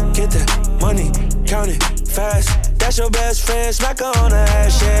 yeah. Get that money, count it fast. That's your best friend, smack her on the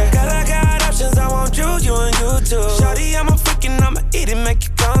ass, yeah. Girl, I got options, I want you and you too. Shawty, I'm a freaking, I'ma eat it, make you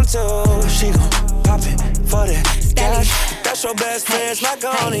come too. She gon' pop it for that cash. That's your best friend, smack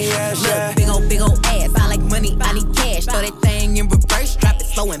her on the ass, yeah. Look, big old ass, I like money, I need cash. Throw that thing in reverse, drop it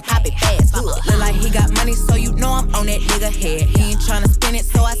slow and pop it fast. Look like he got money, so you know I'm on that nigga head. He ain't tryna spin it,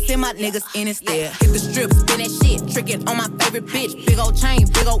 so I send my niggas in instead. Hit the strip, spin that shit, trick it on my favorite bitch. Big old chain,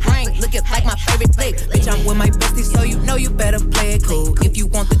 big old ring, looking like my favorite flick. Bitch, I'm with my bestie, so you know you better play it cool. If you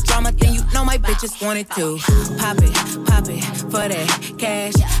want the drama, then you know my bitches want it too. Pop it for that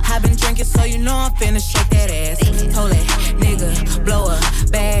cash. I been drinking, so you know I'm finna shake that ass. Told that nigga, blow a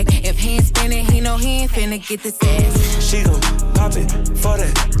bag. If he ain't spinning, he know he ain't finna get this ass. She gon' pop it for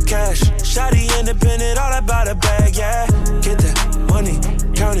that cash. Shawty independent, all about a bag, yeah. Get that money,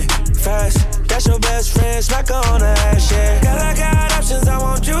 count it fast. That's your best friend, smack her on the ass, yeah. Girl, I got options, I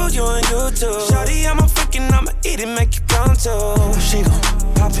want you and you too. Shawty, I'm a freaking, I'ma eat it, make you come too. She gon'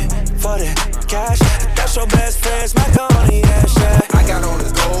 pop it for that cash. That's your best friend, smack her on the ass, yeah. I got on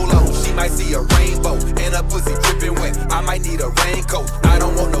this gold low, she might see a rainbow. And her pussy dripping wet, I might need a raincoat. I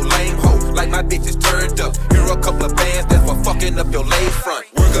don't want no lame hoe, like my bitch is turned up. Here are a couple of bands that's for fucking up your lace front.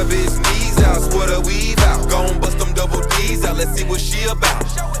 Work her bitch knees out, sweat her weave out. Gon' bust them double D's out, let's see what she about.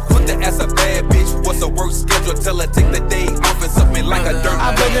 Put the ass a bad bitch, what's her work schedule? Tell her take the day off and suck me like a dirt.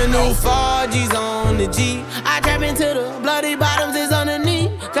 I put the new 4Gs on the G. I trap into the bloody bottoms is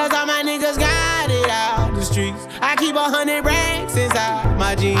underneath. Cause all my niggas got it out the streets. I keep 100 racks inside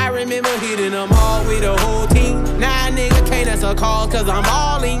my jeans. I remember hitting them all with the whole team. Now a nigga can't answer calls cause I'm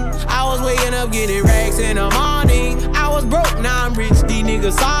balling. I was waking up getting racks in the morning. I was broke, now I'm rich, these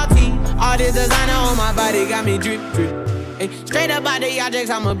niggas salty. All this designer on my body got me drip. Hey, straight up out the objects,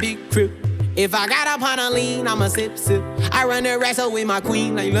 I'm a big crip. If I got up on a lean, I'ma sip. I run the racks up with my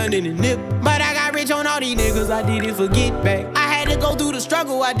queen like London and Nip. But I got rich on all these niggas, I didn't forget back. I had to go through the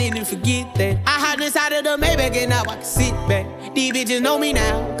struggle, I didn't forget that. I hopped inside of the Maybach and now I can sit back. These bitches know me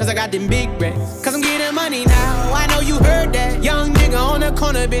now, cause I got them big racks. Cause I'm getting money now, I know you heard that. Young nigga on the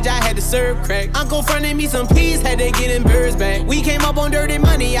corner, bitch, I had to serve crack. Uncle fronted me some peas, had to get them birds back. We came up on dirty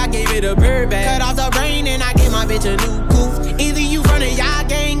money, I gave it a bird back. Cut off the brain and I gave my bitch a new coupe. Either you front front of y'all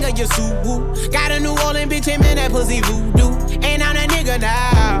gang of your Subaru. Got a New Orleans bitch, and man, that pussy voodoo. And I'm that nigga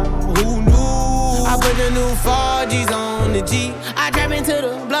now, who knew? I put the new 4Gs on the G. I trap into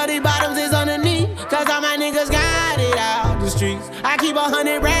the bloody bottoms is underneath. Cause all my niggas got it out the streets. I keep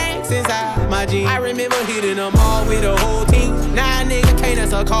 100 racks inside my jeans. I remember hitting them all with the whole team. Now a nigga can't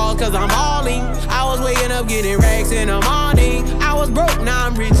answer calls cause I'm all in. I was waking up getting racks in the morning. I was broke, now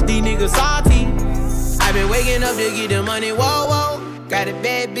I'm rich, these niggas salty. I been waking up to get the money, whoa, whoa. Got a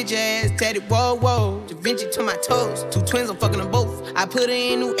bad bitch ass tatted, whoa, whoa. Da Vinci to my toes, 2 twins, I'm fucking them both. I put her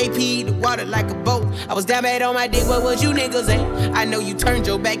in new AP, the water like a boat. I was down bad on my dick, what was you niggas at? I know you turned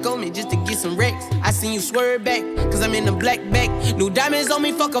your back on me just to get some wrecks. I seen you swerve back, cause I'm in the black back. New diamonds on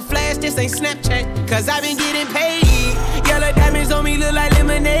me, fuck a flash, this ain't Snapchat. Cause I been getting paid. Yellow diamonds on me look like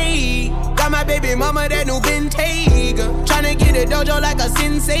lemonade. Got my baby mama that new Bentayga. Tryna get a dojo like a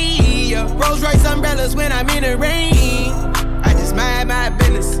sensei. Rolls Royce umbrellas when I'm in the rain. I just mind my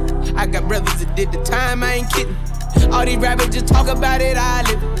business. I got brothers that did the time, I ain't kidding. All these rappers just talk about it, I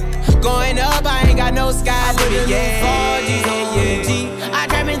live it. Going up, I ain't got no sky limit. Yeah, 4Gs on the G. I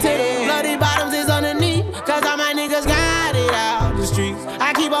trap into the bloody bottoms is underneath. Cause all my niggas got it out the streets.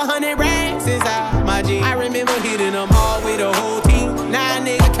 I keep 100 racks inside my jeans. I remember hitting them all with the whole team. Now a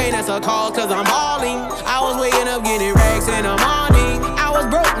nigga can't answer calls cause I'm all in. I was waking up getting racks in the morning. I was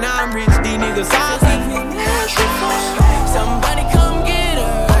broke, now I'm rich, these niggas salty. Somebody come get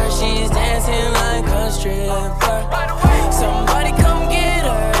her, she's dancing like a stripper. Somebody come get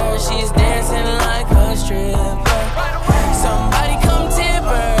her, she's dancing like a stripper. Somebody come tip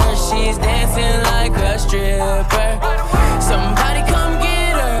her, she's dancing like a stripper. Somebody come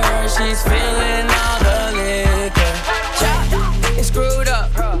get her, she's feeling all the liquor. Chop, it's screwed up,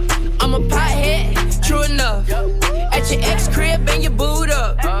 I'm a pothead, true enough. At your ex crib and your boot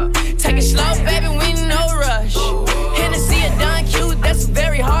up. Take it slow, baby, we no rush. Hennessy or Don Q, that's a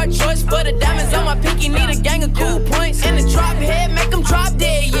very hard choice. For the diamonds on my pinky, need a gang of cool points. And the drop head, make them drop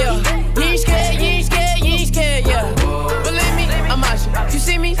dead, yeah. You ain't scared, you ain't scared, you ain't scared, yeah. Believe me, I'm out you. You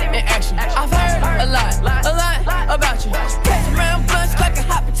see me in action. I've heard a lot about you. Catch around blunts like a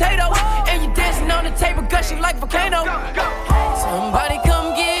hot potato. And you dancing on the table, gushing like volcano. Somebody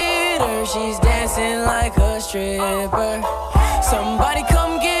come get her, she's dancing like a stripper. Somebody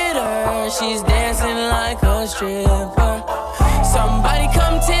come get her, she's dancing like a stripper. Somebody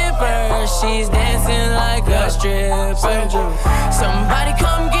come tip her, she's dancing like a stripper. Somebody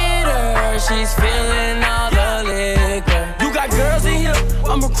come get her, she's feeling all the liquor. You got girls in here,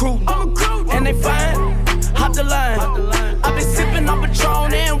 I'm recruiting. And they fine, hop the line. I've been sipping on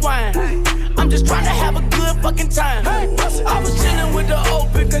Patron and wine. I'm just trying to have a good fucking time. I was chilling with the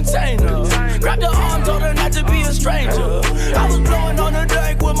open container. Grabbed her arm, told her not to be a stranger. I was blowing on the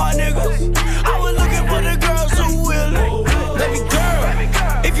dank with my niggas. I was looking for the girls who willing. Baby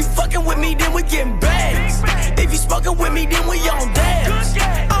girl, if you fucking with me, then we getting bags. If you smoking with me, then we on dance.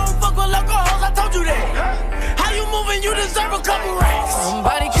 I don't fuck with local hoes, I told you that. How you moving? You deserve a couple racks.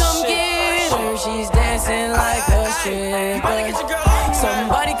 Somebody come get her, she's dancing like a stripper.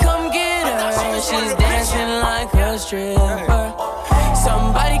 Somebody come get her, she's dancing like a stripper.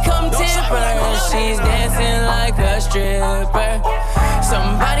 Somebody come tip her, she's dancing like a stripper.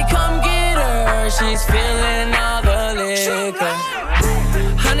 Somebody come get her, she's feeling all the liquor.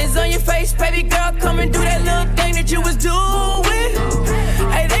 Honey's on your face, baby girl, come and do that little thing that you was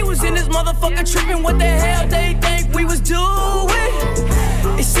doing. Hey, they was in this motherfucker tripping, what the hell they think we was doing?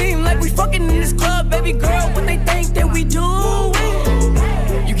 It seemed like we fucking in this club, baby girl, what they think that we doing?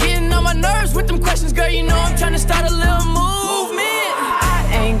 You getting on my nerves with them questions, girl, you know I'm trying to start a little movement.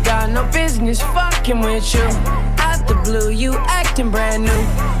 I ain't got no business fucking with you. Out the blue, you acting brand new.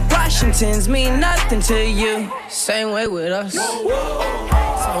 Washingtons mean nothing to you. Same way with us.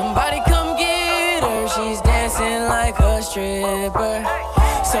 Somebody come get her, she's dancing like a stripper.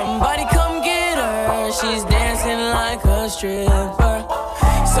 Somebody come get her, she's dancing like a stripper.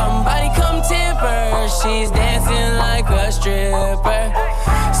 Somebody come tip her, she's dancing like a stripper.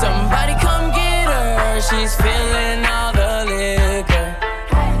 Somebody come get her, she's feeling all the liquor.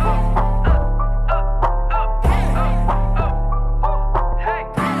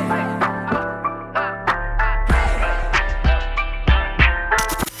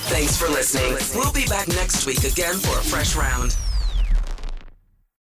 Thanks for listening. We'll be back next week again for a fresh round.